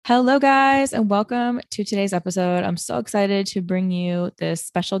Hello, guys, and welcome to today's episode. I'm so excited to bring you this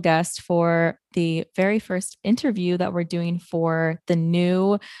special guest for the very first interview that we're doing for the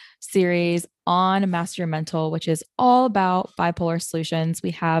new series on Master Your Mental, which is all about bipolar solutions.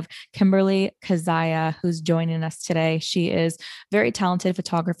 We have Kimberly Kazaya, who's joining us today. She is a very talented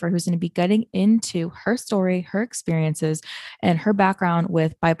photographer who's going to be getting into her story, her experiences, and her background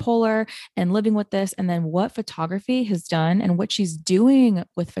with bipolar and living with this, and then what photography has done and what she's doing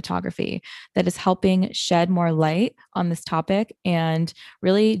with photography that is helping shed more light on this topic and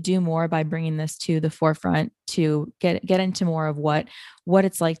really do more by bringing this to the forefront to get into more of what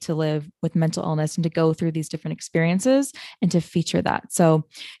it's like to live with mental illness and to go through these different experiences and to feature that. So,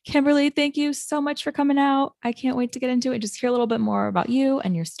 Kimberly, thank you so much for coming out. I can't wait to get into it, just hear a little bit more about you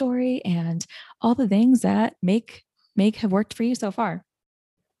and your story and all the things that make have worked for you so far.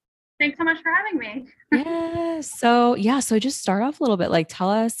 Thanks so much for having me. Yeah. So just start off a little bit. Like tell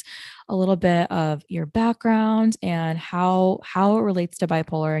us a little bit of your background and how it relates to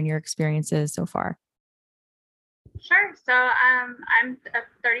bipolar and your experiences so far. Sure. I'm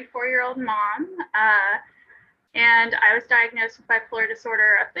a 34-year-old mom, and I was diagnosed with bipolar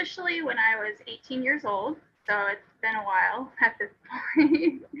disorder officially when I was 18 years old. So it's been a while at this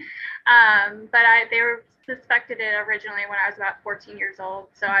point. They were suspected it originally when I was about 14 years old.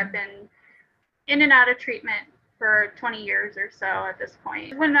 So I've been in and out of treatment for 20 years or so at this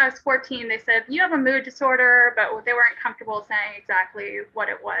point. When I was 14, they said, you have a mood disorder, but they weren't comfortable saying exactly what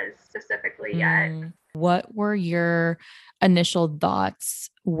it was specifically yet. What were your initial thoughts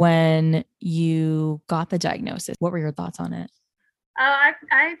when you got the diagnosis? What were your thoughts on it?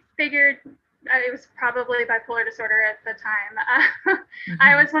 I figured it was probably bipolar disorder at the time.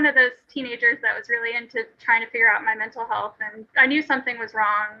 I Mhm. was one of those teenagers that was really into trying to figure out my mental health, and I knew something was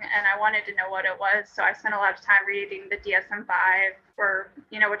wrong, and I wanted to know what it was. So I spent a lot of time reading the DSM-5 or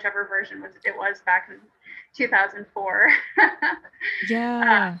whichever version it was back in 2004.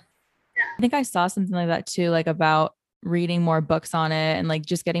 Yeah. Yeah. I think I saw something like that too, like about reading more books on it and like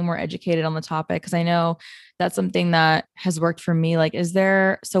just getting more educated on the topic. Cause I know that's something that has worked for me. Like, is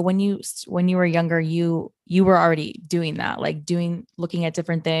there, so when you were younger, you were already doing that, like looking at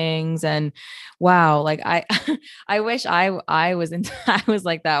different things and wow, like I wish I was into, I was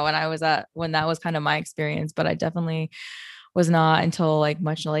like that when that was kind of my experience, but I definitely was not until like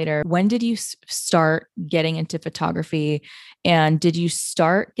much later. When did you start getting into photography? And did you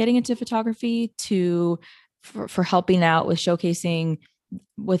start getting into photography for helping out with showcasing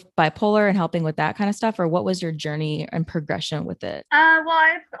with bipolar and helping with that kind of stuff? Or what was your journey and progression with it? Well,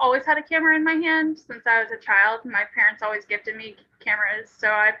 I've always had a camera in my hand since I was a child. My parents always gifted me cameras, so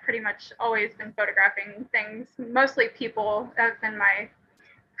I've pretty much always been photographing things. Mostly people have been my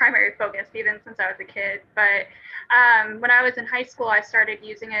primary focus even since I was a kid. But when I was in high school, I started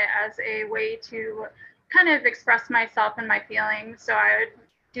using it as a way to kind of express myself and my feelings. So I would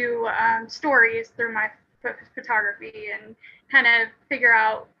do stories through my photography and kind of figure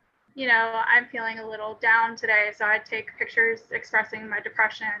out, I'm feeling a little down today. So I'd take pictures expressing my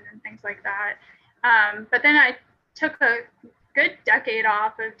depression and things like that. But then I took a good decade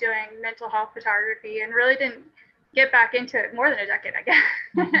off of doing mental health photography and really didn't get back into it, more than a decade, I guess.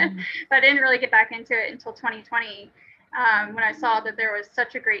 Mhm. But I didn't really get back into it until 2020, when I saw that there was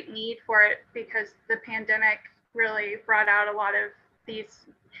such a great need for it because the pandemic really brought out a lot of these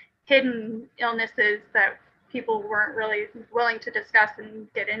hidden illnesses that people weren't really willing to discuss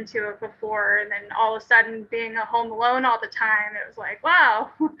and get into it before. And then all of a sudden, being a home alone all the time, it was like, wow,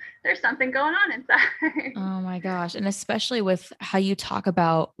 there's something going on inside. Oh my gosh. And especially with how you talk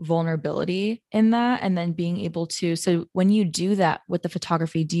about vulnerability in that, and then being able to. So, when you do that with the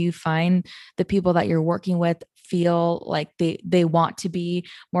photography, do you find the people that you're working with feel like they want to be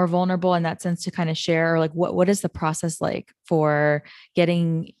more vulnerable in that sense to kind of share? Or like what is the process like for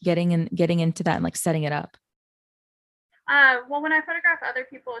getting into that and like setting it up? Well, when I photograph other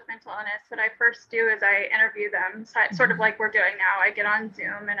people with mental illness, what I first do is I interview them, sort of Mhm. like we're doing now. I get on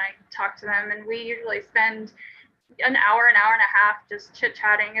Zoom and I talk to them, and we usually spend an hour and a half just chit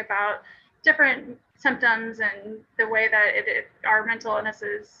chatting about different symptoms and the way that our mental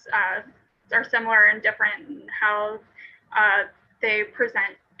illnesses are similar and different, and how uh, they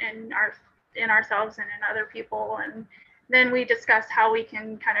present in ourselves and in other people. And then we discuss how we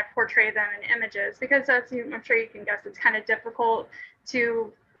can kind of portray them in images, because I'm sure you can guess, it's kind of difficult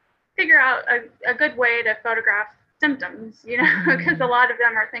to figure out a good way to photograph symptoms, because a Mhm. lot of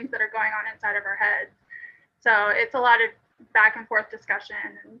them are things that are going on inside of our heads. So it's a lot of back and forth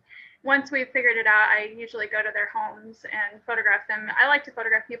discussion. And once we've figured it out, I usually go to their homes and photograph them. I like to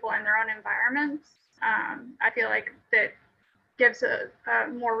photograph people in their own environments. I feel like that gives a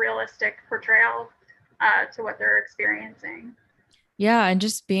more realistic portrayal to what they're experiencing. Yeah. And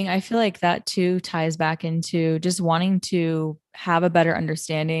just being, I feel like that too ties back into just wanting to have a better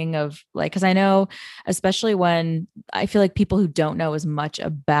understanding of like, cause I know, especially when I feel like people who don't know as much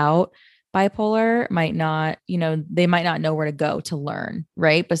about bipolar might not, they might not know where to go to learn,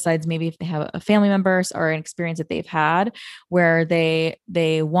 right? Besides maybe if they have a family member or an experience that they've had where they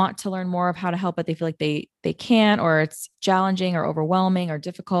want to learn more of how to help, but they feel like they can't, or it's challenging or overwhelming or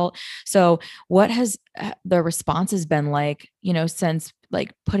difficult. So what has the responses been like, since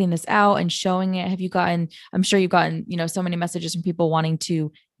like putting this out and showing it? Have you gotten, I'm sure you've gotten, so many messages from people wanting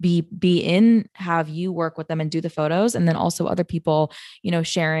to have you work with them and do the photos. And then also other people,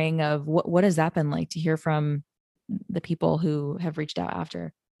 sharing of what has that been like to hear from the people who have reached out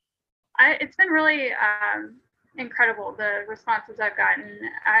after? It's been really incredible, the responses I've gotten.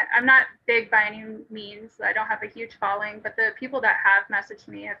 I'm not big by any means. I don't have a huge following, but the people that have messaged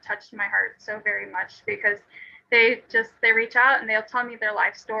me have touched my heart so very much, because they reach out and they'll tell me their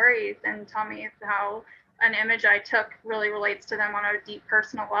life stories and tell me how an image I took really relates to them on a deep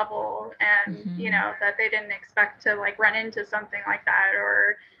personal level, and that they didn't expect to like run into something like that,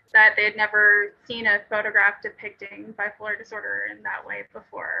 or that they'd never seen a photograph depicting bipolar disorder in that way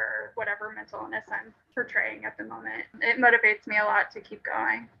before, or whatever mental illness I'm portraying at the moment. It motivates me a lot to keep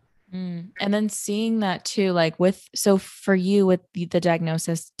going. And then seeing that too, like so for you with the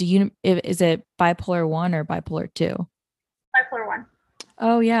diagnosis, is it bipolar 1 or bipolar 2? Bipolar 1.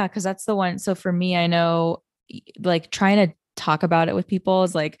 Oh yeah. Cause that's the one. So for me, I know like trying to talk about it with people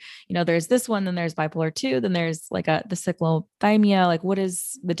is like, there's this one, then there's bipolar 2, then there's like the cyclothymia, like what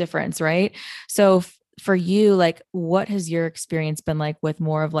is the difference? Right. So for you, like what has your experience been like with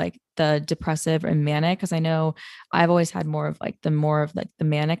more of like the depressive and manic? Cause I know I've always had more of the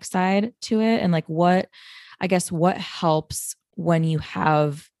manic side to it. And like what helps when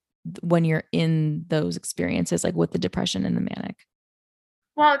you're in those experiences, like with the depression and the manic?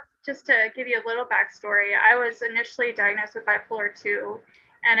 Well, just to give you a little backstory, I was initially diagnosed with bipolar 2,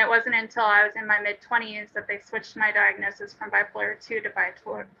 and it wasn't until I was in my mid-20s that they switched my diagnosis from bipolar 2 to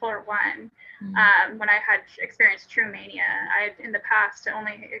bipolar 1. When I had experienced true mania. I had in the past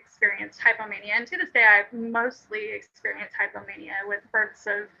only experienced hypomania, and to this day I mostly experience hypomania with bursts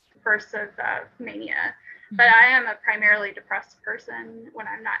of mania. But I am a primarily depressed person when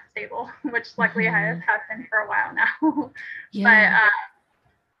I'm not stable, which luckily I have been for a while now. Yeah. But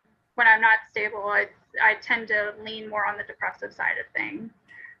when I'm not stable, I tend to lean more on the depressive side of things.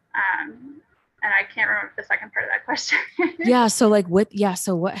 And I can't remember the second part of that question. Yeah. So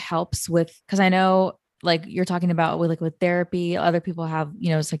so what helps with, cause I know like you're talking about with therapy, other people have,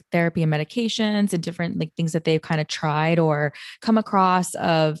 it's like therapy and medications and different like things that they've kind of tried or come across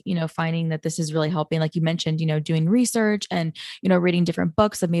of, finding that this is really helping. Like you mentioned, doing research and, reading different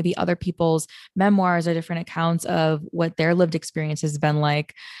books of maybe other people's memoirs or different accounts of what their lived experience has been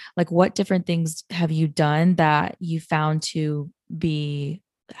like what different things have you done that you found to be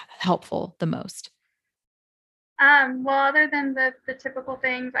helpful the most? Well, other than the typical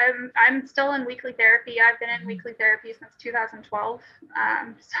things, I'm still in weekly therapy. I've been in weekly therapy since 2012.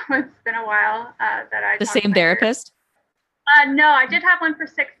 So it's been a while that I the same therapist. No, I did have one for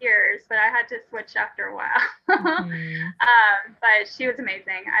 6 years, but I had to switch after a while. But she was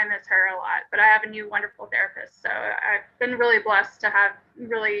amazing. I miss her a lot. But I have a new wonderful therapist. So I've been really blessed to have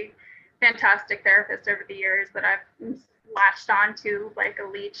really fantastic therapists over the years that I've latched on to like a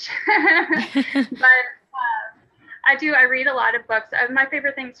leech. But I read a lot of books. My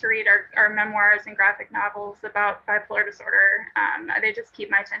favorite things to read are memoirs and graphic novels about bipolar disorder. They just keep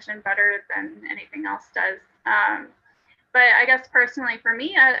my attention better than anything else does. But I guess personally for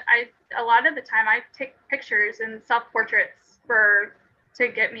me, I a lot of the time I take pictures and self-portraits to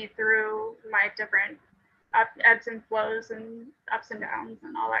get me through my different ebbs and flows and ups and downs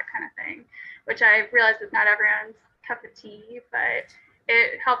and all that kind of thing, which I realize is not everyone's cup of tea, but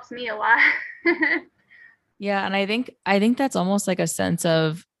it helps me a lot. Yeah. And I think that's almost like a sense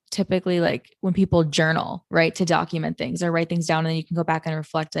of typically like when people journal, right, to document things or write things down, and then you can go back and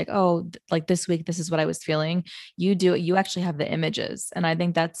reflect like, oh, like this week, this is what I was feeling. You do it. You actually have the images. And I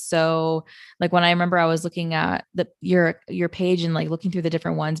think that's so like when I remember I was looking at your page and like looking through the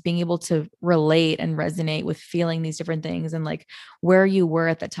different ones, being able to relate and resonate with feeling these different things and like where you were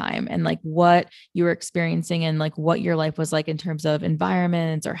at the time and like what you were experiencing and like what your life was like in terms of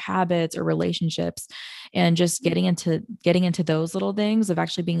environments or habits or relationships, and just getting into those little things of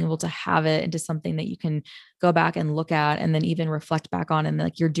actually being able to have it into something that you can go back and look at and then even reflect back on. And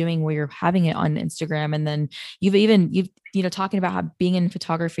like you're doing where you're having it on Instagram. And then you've talking about how being in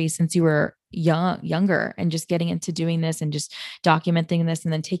photography since you were younger, and just getting into doing this and just documenting this,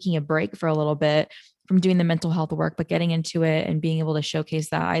 and then taking a break for a little bit from doing the mental health work, but getting into it and being able to showcase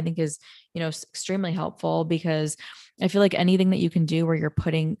that, I think is, extremely helpful, because I feel like anything that you can do where you're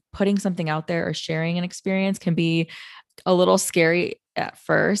putting something out there or sharing an experience can be a little scary at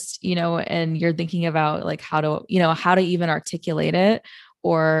first, and you're thinking about like how to even articulate it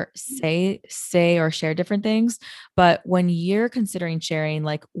or say or share different things. But when you're considering sharing,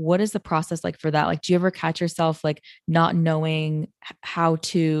 like, what is the process like for that? Like, do you ever catch yourself like not knowing how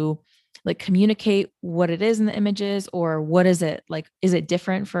to like communicate what it is in the images, or what is it like? Is it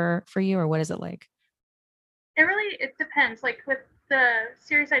different for you, or what is it like? It depends. Like with the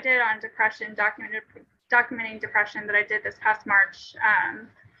series I did on depression, documenting depression that I did this past March,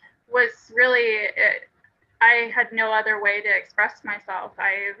 was really I had no other way to express myself.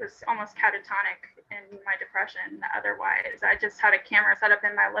 I was almost catatonic in my depression otherwise. I just had a camera set up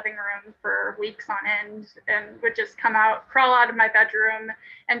in my living room for weeks on end and would just crawl out of my bedroom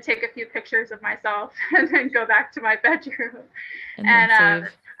and take a few pictures of myself and then go back to my bedroom. And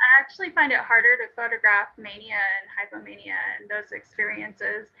I actually find it harder to photograph mania and hypomania and those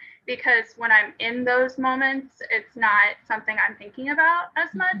experiences, because when I'm in those moments, it's not something I'm thinking about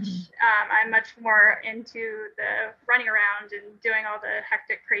as much. I'm much more into the running around and doing all the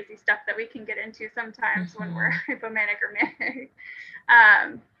hectic, crazy stuff that we can get into sometimes when we're hypomanic or manic.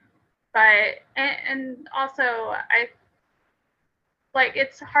 And also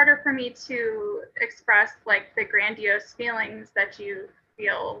it's harder for me to express like the grandiose feelings that you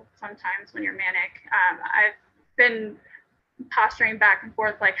feel sometimes when you're manic. I've been posturing back and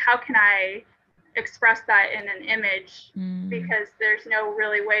forth, like, how can I express that in an image? Because there's no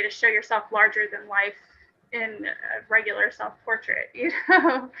really way to show yourself larger than life in a regular self-portrait,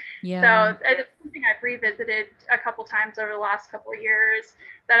 Yeah. So it's something I've revisited a couple times over the last couple of years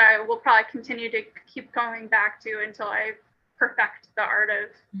that I will probably continue to keep going back to until I perfect the art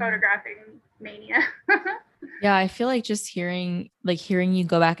of photographing mania. Yeah, I feel like just hearing you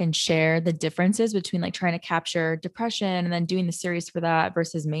go back and share the differences between like trying to capture depression and then doing the series for that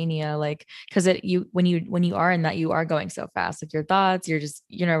versus mania, like, because when you are in that, you are going so fast, like your thoughts, you're just,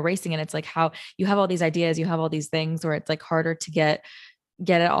 racing, and it's like how you have all these ideas, you have all these things where it's like harder to get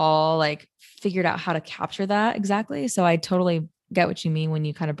it all like figured out how to capture that exactly. So I totally get what you mean when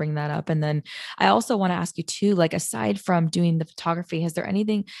you kind of bring that up. And then I also want to ask you too, like, aside from doing the photography, has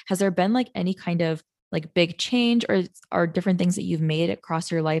there been like any kind of like big change or different things that you've made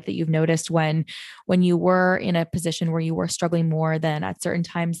across your life that you've noticed when you were in a position where you were struggling more than at certain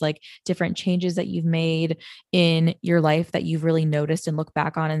times, like different changes that you've made in your life that you've really noticed and look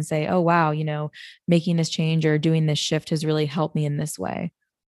back on and say, oh, wow, making this change or doing this shift has really helped me in this way?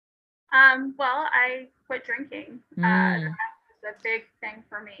 Well, I quit drinking. That was a big thing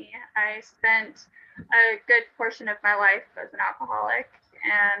for me. I spent a good portion of my life as an alcoholic,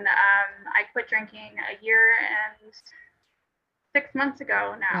 and I quit drinking a year and 6 months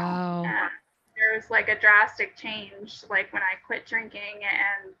ago now. Wow. There was like a drastic change, like when I quit drinking,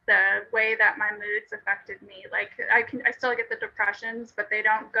 and the way that my moods affected me. Like I still get the depressions, but they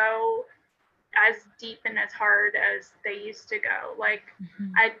don't go as deep and as hard as they used to go. Like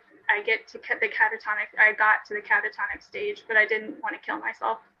I get to the catatonic. I got to the catatonic stage, but I didn't want to kill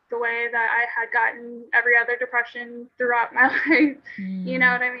myself the way that I had gotten every other depression throughout my life. You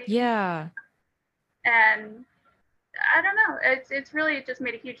know what I mean? Yeah. And I don't know. It's really just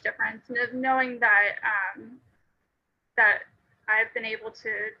made a huge difference knowing that that I've been able to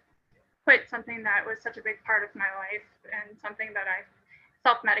quit something that was such a big part of my life and something that I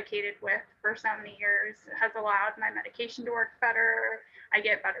self-medicated with for so many years has allowed my medication to work better. I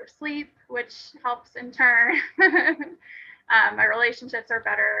get better sleep, which helps in turn. My relationships are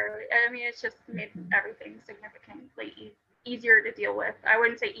better. I mean, it's just made everything significantly easier to deal with. I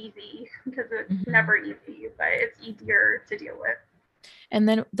wouldn't say easy because it's never easy, but it's easier to deal with. And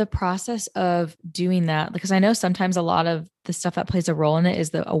then the process of doing that, because I know sometimes a lot of the stuff that plays a role in it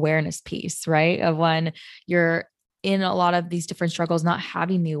is the awareness piece, right? Of when you're in a lot of these different struggles, not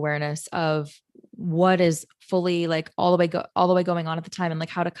having the awareness of what is fully like all the way going on at the time and like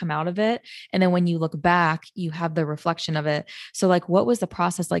how to come out of it. And then when you look back, you have the reflection of it. So like, what was the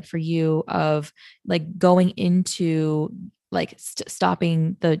process like for you of like going into like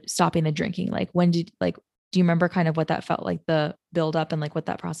stopping the drinking? Like do you remember kind of what that felt like, the build up and like what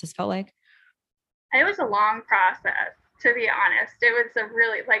that process felt like? It was a long process, to be honest. It was a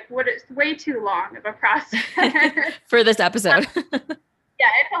really way too long of a process for this episode. Yeah,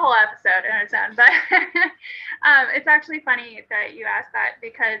 it's a whole episode in its own. But It's actually funny that you asked that,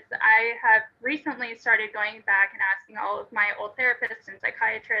 because I have recently started going back and asking all of my old therapists and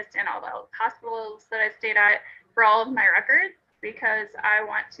psychiatrists and all the hospitals that I stayed at for all of my records, because I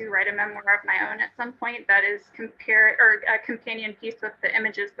want to write a memoir of my own at some point that is a companion piece with the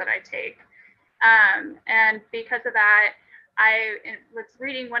images that I take. And because of that, I was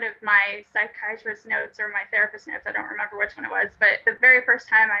reading one of my psychiatrist notes or my therapist notes. I don't remember which one it was, but the very first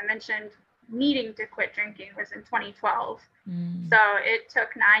time I mentioned needing to quit drinking was in 2012. So it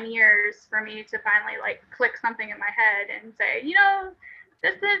took 9 years for me to finally like click something in my head and say,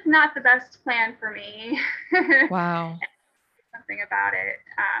 this is not the best plan for me. Wow. Something about it.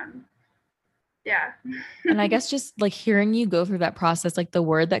 Yeah. And I guess just like hearing you go through that process, like the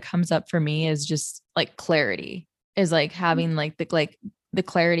word that comes up for me is just like clarity, is like having like the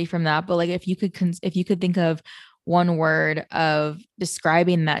clarity from that. But like if you could think of one word of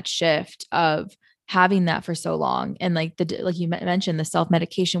describing that shift of having that for so long, and like like you mentioned, the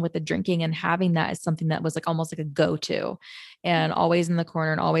self-medication with the drinking, and having that as something that was like almost like a go-to and always in the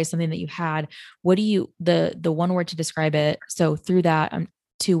corner and always something that you had, what do you the one word to describe it, so through that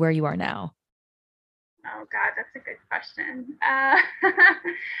to where you are now? Oh God, that's a good question.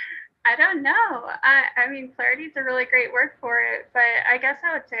 I don't know. I mean, clarity is a really great word for it, but I guess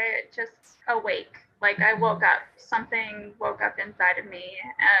I would say just awake. Like I something woke up inside of me,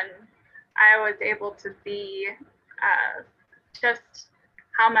 and I was able to see just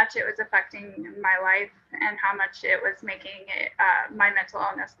how much it was affecting my life and how much it was making my mental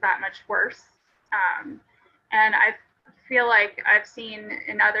illness that much worse. And I feel like I've seen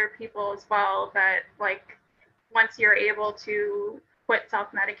in other people as well that like once you're able to quit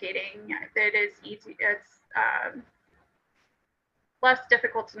self-medicating, it is easy. It's less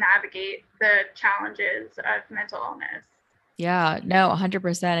difficult to navigate the challenges of mental illness. Yeah, no,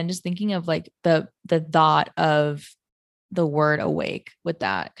 100%. And just thinking of like the thought of the word awake with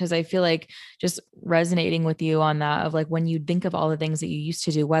that, because I feel like just resonating with you on that of like when you think of all the things that you used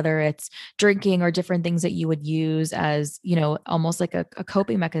to do, whether it's drinking or different things that you would use as, almost like a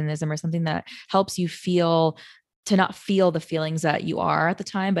coping mechanism or something that helps you feel, to not feel the feelings that you are at the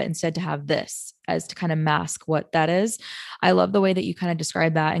time, but instead to have this as to kind of mask what that is. I love the way that you kind of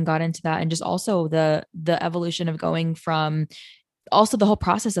described that and got into that. And just also the evolution of going from also the whole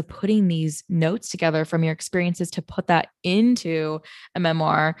process of putting these notes together from your experiences to put that into a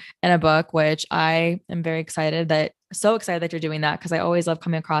memoir and a book, which I am so excited that you're doing that, because I always love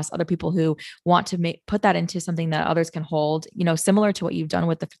coming across other people who want to put that into something that others can hold, similar to what you've done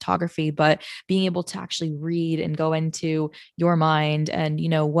with the photography, but being able to actually read and go into your mind and,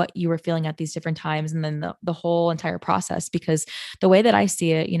 what you were feeling at these different times. And then the whole entire process, because the way that I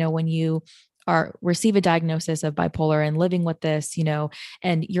see it, when you receive a diagnosis of bipolar and living with this,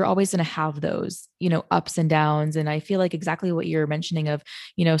 and you're always going to have those, ups and downs. And I feel like exactly what you're mentioning of,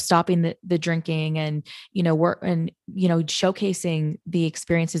 stopping the drinking and, work and, showcasing the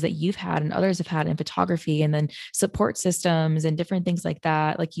experiences that you've had and others have had in photography, and then support systems and different things like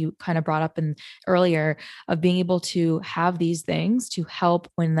that. Like you kind of brought up in earlier, of being able to have these things to help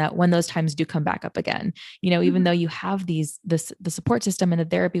when those times do come back up again, even though you have the support system and the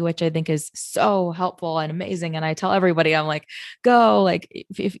therapy, which I think is so helpful and amazing. And I tell everybody, I'm like, go, like,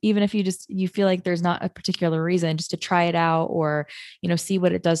 even if you feel like there's not a particular reason, just to try it out or, see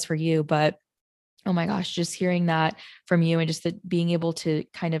what it does for you. But oh my gosh, just hearing that from you and just being able to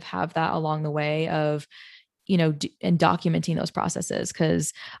kind of have that along the way of, and documenting those processes.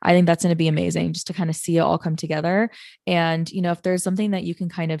 Cause I think that's going to be amazing just to kind of see it all come together. And, if there's something that you can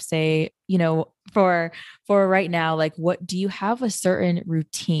kind of say, for right now, like, what do you have a certain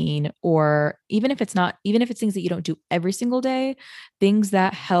routine, or even if it's things that you don't do every single day, things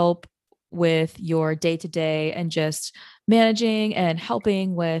that help with your day to day and just managing and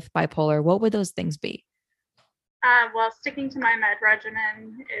helping with bipolar, what would those things be? Well, sticking to my med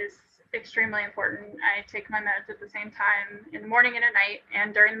regimen is extremely important. I take my meds at the same time in the morning and at night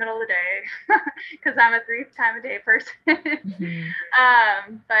and during the middle of the day because I'm a 3 time a day person.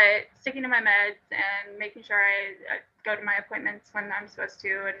 But sticking to my meds and making sure I go to my appointments when I'm supposed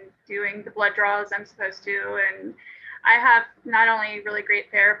to and doing the blood draws I'm supposed to. And I have not only really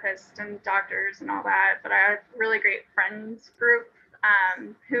great therapists and doctors and all that, but I have a really great friends group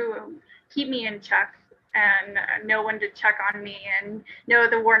who keep me in check and know when to check on me and know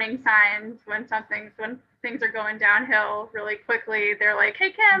the warning signs when things are going downhill really quickly. They're like,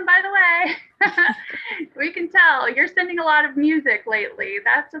 hey, Kim, by the way, we can tell you're sending a lot of music lately.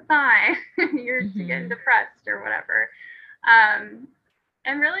 That's a sign you're getting depressed or whatever.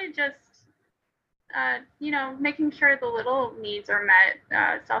 And really just making sure the little needs are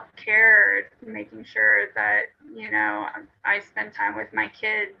met, self-care, making sure that, I spend time with my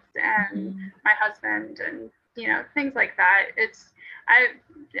kids and Mhm. my husband and, things like that. I,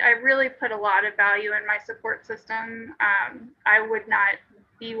 I really put a lot of value in my support system. I would not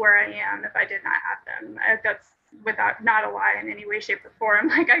be where I am if I did not have them. That's without not a lie in any way, shape, or form.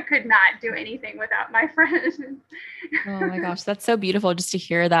 Like I could not do anything without my friends. Oh my gosh, that's so beautiful just to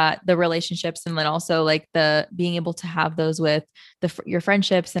hear that the relationships and then also like the being able to have those with your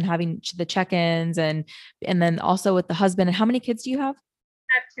friendships and having the check-ins and then also with the husband. And how many kids do you have?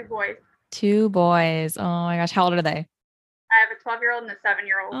 I have two boys. Two boys. Oh my gosh, how old are they? I have a 12-year-old and a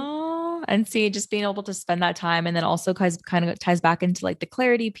 7-year-old. Oh, and see, just being able to spend that time and then also kind of ties back into like the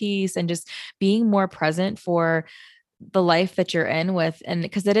clarity piece and just being more present for the life that you're in with. And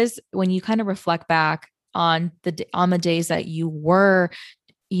because it is when you kind of reflect back on the days that you were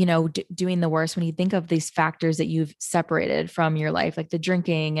doing the worst, when you think of these factors that you've separated from your life, like the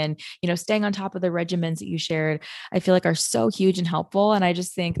drinking and, staying on top of the regimens that you shared, I feel like are so huge and helpful. And I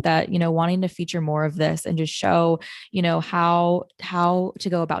just think that, wanting to feature more of this and just show, how to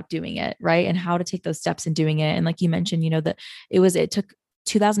go about doing it, right. And how to take those steps in doing it. And like you mentioned, that it took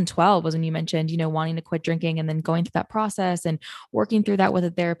 2012 was when you mentioned, wanting to quit drinking and then going through that process and working through that with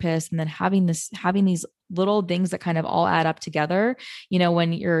a therapist and then having these little things that kind of all add up together,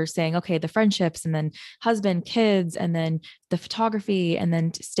 when you're saying, okay, the friendships and then husband, kids, and then the photography, and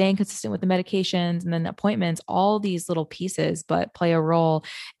then staying consistent with the medications and then the appointments, all these little pieces, but play a role.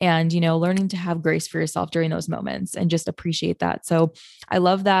 And, learning to have grace for yourself during those moments and just appreciate that. So I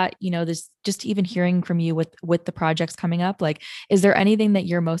love that, this just even hearing from you with the projects coming up. Like, is there anything that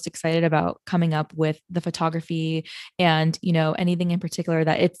you're most excited about coming up with the photography and, anything in particular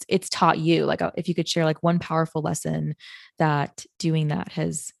that it's taught you? Like, if you could share like one powerful lesson that doing that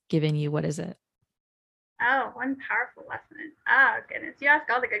has given you, what is it? Oh, one powerful lesson. Oh, goodness. You ask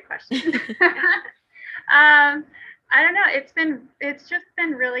all the good questions. I don't know. It's just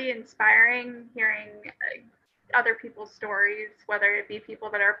been really inspiring hearing other people's stories, whether it be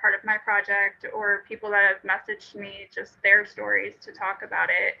people that are part of my project or people that have messaged me just their stories to talk about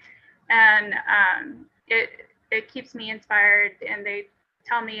it. And it keeps me inspired, and they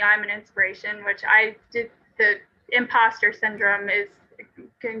tell me I'm an inspiration, which I did. The imposter syndrome is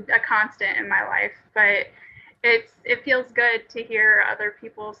a constant in my life, but it feels good to hear other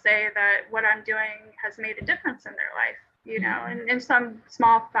people say that what I'm doing has made a difference in their life, in some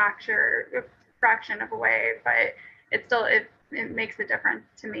small fraction of a way, but it makes a difference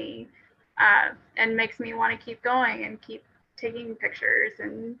to me, and makes me want to keep going and keep taking pictures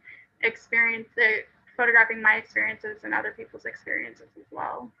and photographing my experiences and other people's experiences as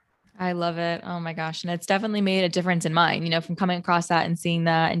well. I love it. Oh my gosh. And it's definitely made a difference in mine, from coming across that and seeing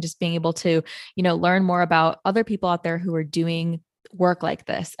that and just being able to, learn more about other people out there who are doing work like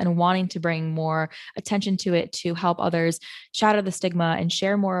this and wanting to bring more attention to it to help others shatter the stigma and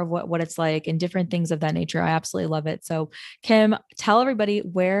share more of what it's like and different things of that nature. I absolutely love it. So, Kim, tell everybody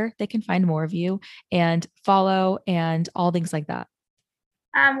where they can find more of you and follow and all things like that.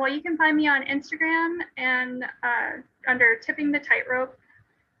 Well, you can find me on Instagram and under Tipping the Tightrope,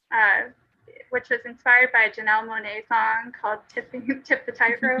 uh, which was inspired by a Janelle Monáe song called Tip the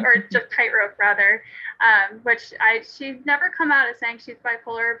Tightrope, or just Tightrope rather, she's never come out as saying she's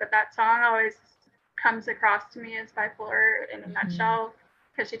bipolar, but that song always comes across to me as bipolar in a nutshell,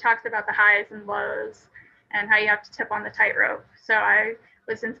 because she talks about the highs and lows and how you have to tip on the tightrope. So I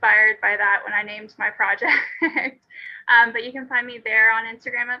was inspired by that when I named my project. But you can find me there on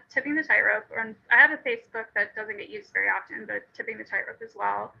Instagram at Tipping the Tightrope. Or I have a Facebook that doesn't get used very often, but Tipping the Tightrope as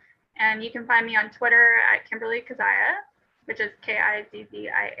well. And you can find me on Twitter at Kimberly Kazaya, which is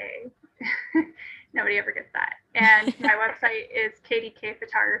Kizzia. Nobody ever gets that. And my website is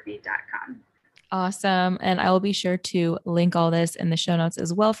kdkphotography.com. Awesome. And I will be sure to link all this in the show notes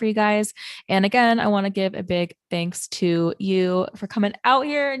as well for you guys. And again, I want to give a big thanks to you for coming out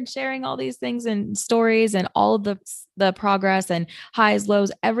here and sharing all these things and stories and all of the progress and highs,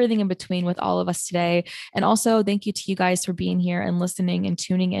 lows, everything in between with all of us today. And also thank you to you guys for being here and listening and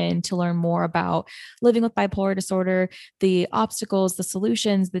tuning in to learn more about living with bipolar disorder, the obstacles, the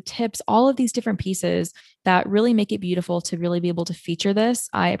solutions, the tips, all of these different pieces that really make it beautiful to really be able to feature this.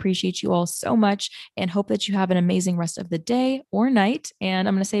 I appreciate you all so much and hope that you have an amazing rest of the day or night. And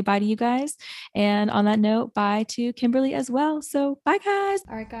I'm going to say bye to you guys. And on that note, bye to Kimberly as well. So bye, guys.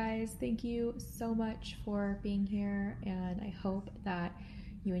 All right, guys. Thank you so much for being here. And I hope that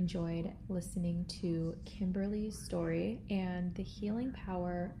you enjoyed listening to Kimberly's story and the healing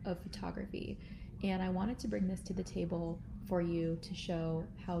power of photography. And I wanted to bring this to the table for you to show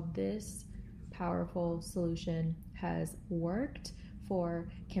how this powerful solution has worked for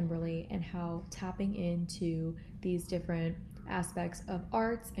Kimberly, and how tapping into these different aspects of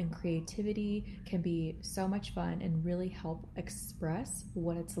arts and creativity can be so much fun and really help express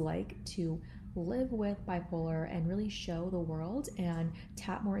what it's like to live with bipolar and really show the world and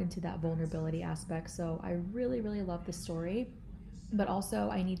tap more into that vulnerability aspect. So I really, really love the story. But also,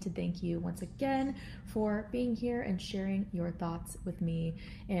 I need to thank you once again for being here and sharing your thoughts with me.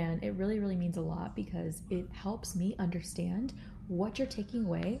 And it really, really means a lot because it helps me understand what you're taking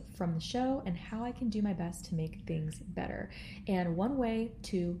away from the show and how I can do my best to make things better. And one way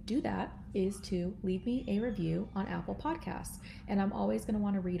to do that is to leave me a review on Apple Podcasts. And I'm always going to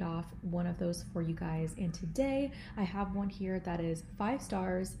want to read off one of those for you guys. And today I have one here that is 5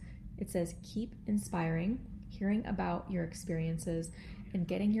 stars. It says, "Keep inspiring. Hearing about your experiences and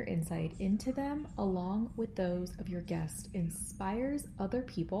getting your insight into them along with those of your guests inspires other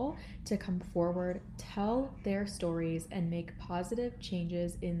people to come forward, tell their stories, and make positive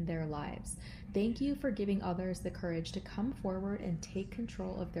changes in their lives. Thank you for giving others the courage to come forward and take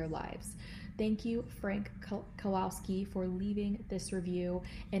control of their lives." Thank you, Frank Kowalski, for leaving this review.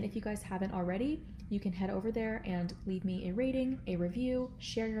 And if you guys haven't already, you can head over there and leave me a rating, a review,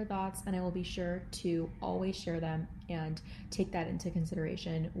 share your thoughts, and I will be sure to always share them and take that into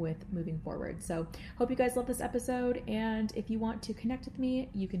consideration with moving forward. So hope you guys love this episode. And if you want to connect with me,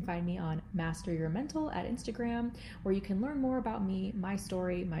 you can find me on Master Your Mental at Instagram, where you can learn more about me, my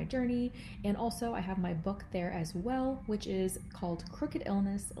story, my journey. And also I have my book there as well, which is called Crooked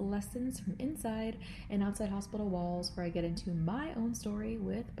Illness: Lessons from Inside and Outside Hospital Walls, where I get into my own story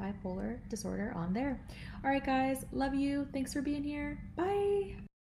with bipolar disorder on there. All right, guys, love you. Thanks for being here. Bye.